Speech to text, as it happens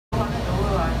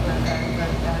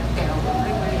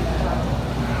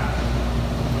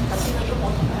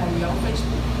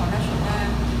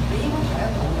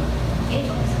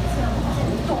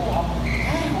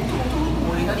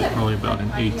about an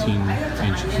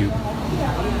 18-inch cube.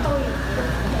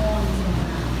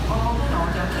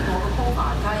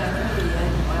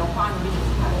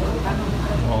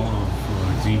 All of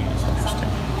zini is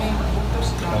interesting.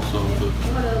 Also the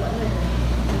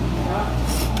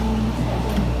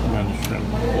shrimp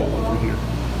bowl over here.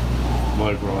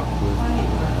 Live rock with a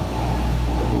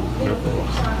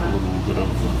little bit of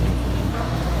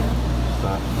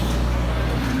that.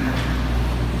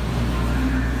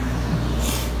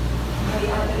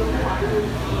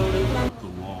 The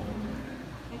wall.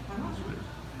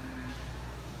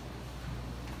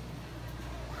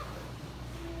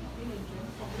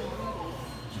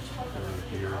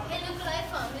 Hey, look what I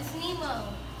found. It's Nemo.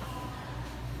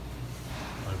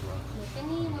 Live rock. Look at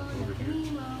Nemo. Look at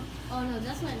Nemo. Oh no,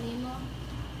 that's not Nemo.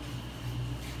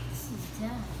 This is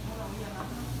that.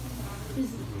 This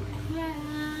is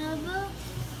crab.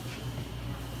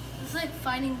 It's like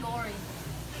Finding Dory.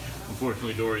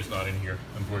 Unfortunately, Dory's not in here.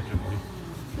 Unfortunately,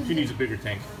 she needs a bigger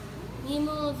tank.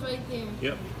 Nemo's right there.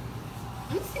 Yep.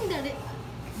 I don't think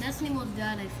that's Nemo's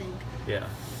dad, I think. Yeah.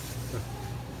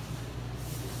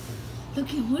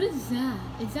 Okay, what is that?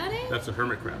 Is that it? That's a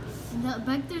hermit crab.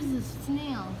 Back there's a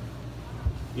snail.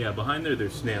 Yeah, behind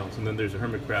there's snails, and then there's a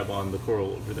hermit crab on the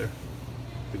coral over there.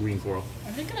 The green coral.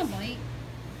 Are they gonna bite?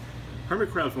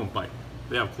 Hermit crabs won't bite.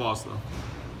 They have claws though.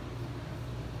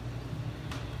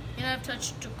 You know, I've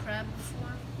touched a crab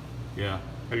before. Yeah.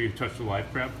 Have you touched a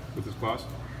live crab with his claws?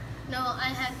 No,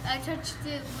 I touched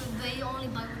it, but they only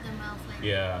bite with their mouth. Like.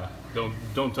 Yeah.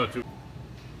 Don't touch it.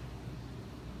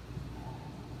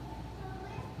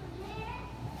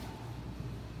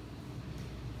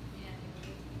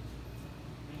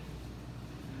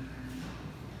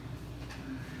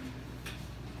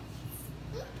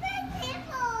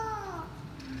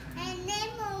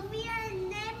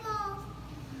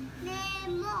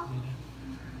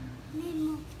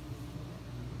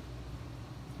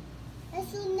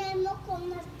 Es un Nemo con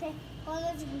los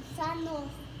gusanos.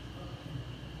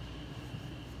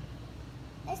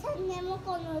 Es el Nemo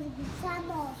con los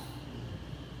gusanos.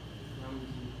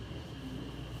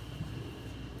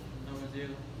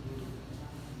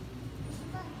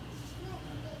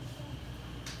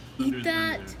 Eat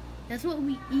that. That's what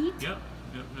we eat? Yep.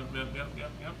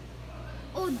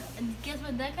 Oh, guess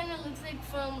what? That kind of looks like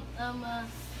from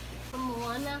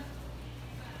Moana.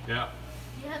 Yeah.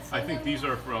 I think these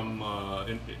are are from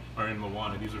in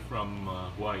Moana. These are from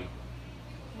Hawaii.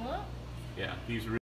 What? Yeah, these are